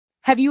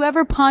Have you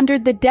ever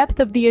pondered the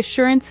depth of the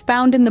assurance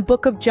found in the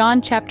book of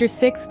John chapter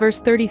 6 verse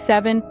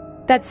 37,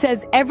 that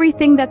says,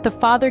 "Everything that the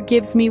Father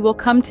gives me will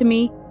come to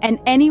me, and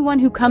anyone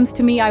who comes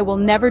to me I will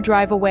never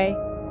drive away"?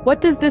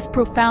 What does this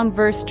profound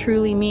verse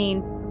truly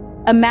mean?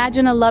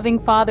 Imagine a loving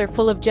Father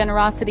full of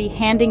generosity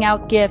handing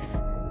out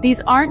gifts. These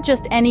aren't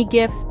just any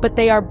gifts, but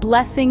they are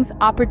blessings,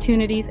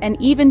 opportunities, and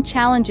even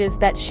challenges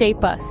that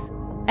shape us.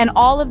 And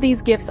all of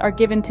these gifts are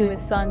given to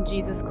His Son,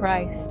 Jesus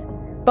Christ.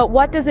 But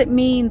what does it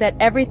mean that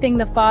everything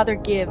the Father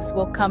gives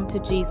will come to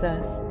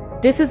Jesus?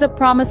 This is a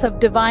promise of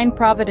divine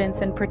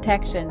providence and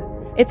protection.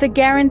 It's a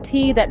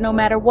guarantee that no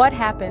matter what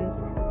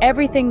happens,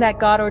 everything that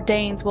God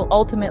ordains will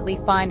ultimately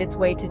find its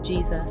way to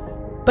Jesus.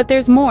 But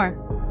there's more.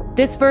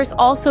 This verse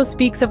also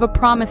speaks of a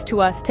promise to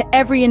us, to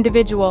every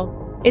individual.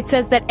 It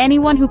says that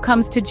anyone who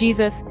comes to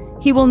Jesus,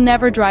 He will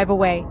never drive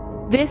away.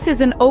 This is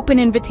an open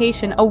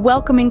invitation, a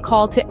welcoming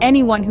call to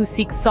anyone who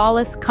seeks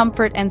solace,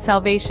 comfort, and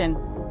salvation.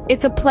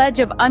 It's a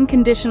pledge of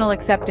unconditional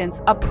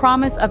acceptance, a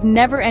promise of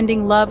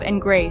never-ending love and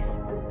grace.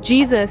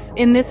 Jesus,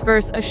 in this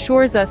verse,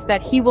 assures us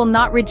that He will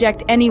not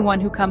reject anyone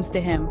who comes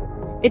to Him.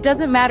 It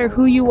doesn't matter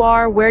who you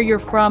are, where you're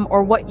from,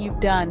 or what you've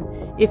done.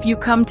 If you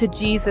come to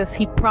Jesus,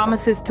 He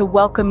promises to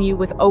welcome you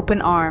with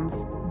open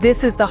arms.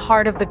 This is the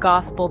heart of the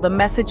gospel, the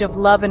message of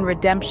love and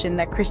redemption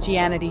that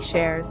Christianity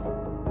shares.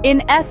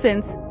 In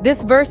essence,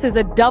 this verse is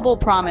a double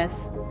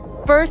promise.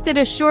 First, it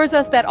assures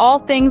us that all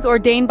things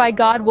ordained by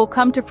God will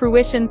come to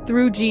fruition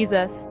through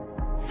Jesus.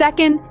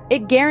 Second,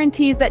 it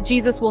guarantees that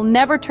Jesus will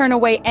never turn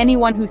away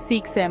anyone who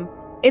seeks Him.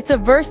 It's a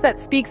verse that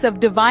speaks of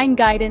divine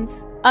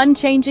guidance,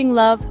 unchanging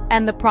love,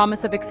 and the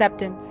promise of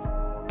acceptance.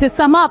 To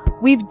sum up,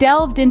 we've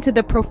delved into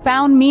the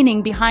profound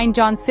meaning behind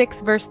John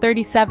 6 verse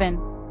 37.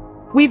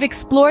 We've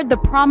explored the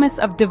promise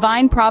of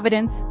divine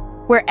providence,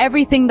 where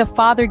everything the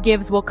Father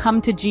gives will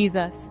come to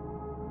Jesus.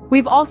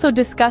 We've also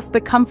discussed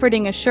the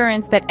comforting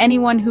assurance that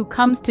anyone who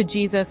comes to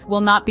Jesus will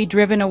not be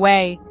driven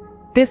away.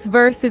 This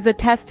verse is a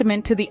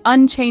testament to the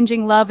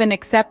unchanging love and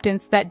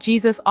acceptance that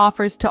Jesus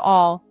offers to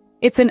all.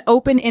 It's an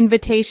open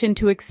invitation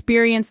to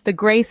experience the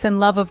grace and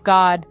love of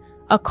God,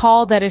 a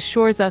call that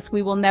assures us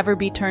we will never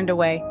be turned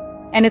away.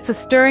 And it's a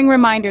stirring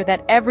reminder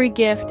that every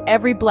gift,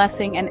 every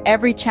blessing, and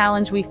every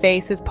challenge we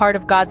face is part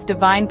of God's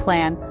divine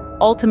plan,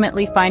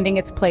 ultimately finding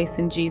its place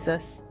in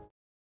Jesus.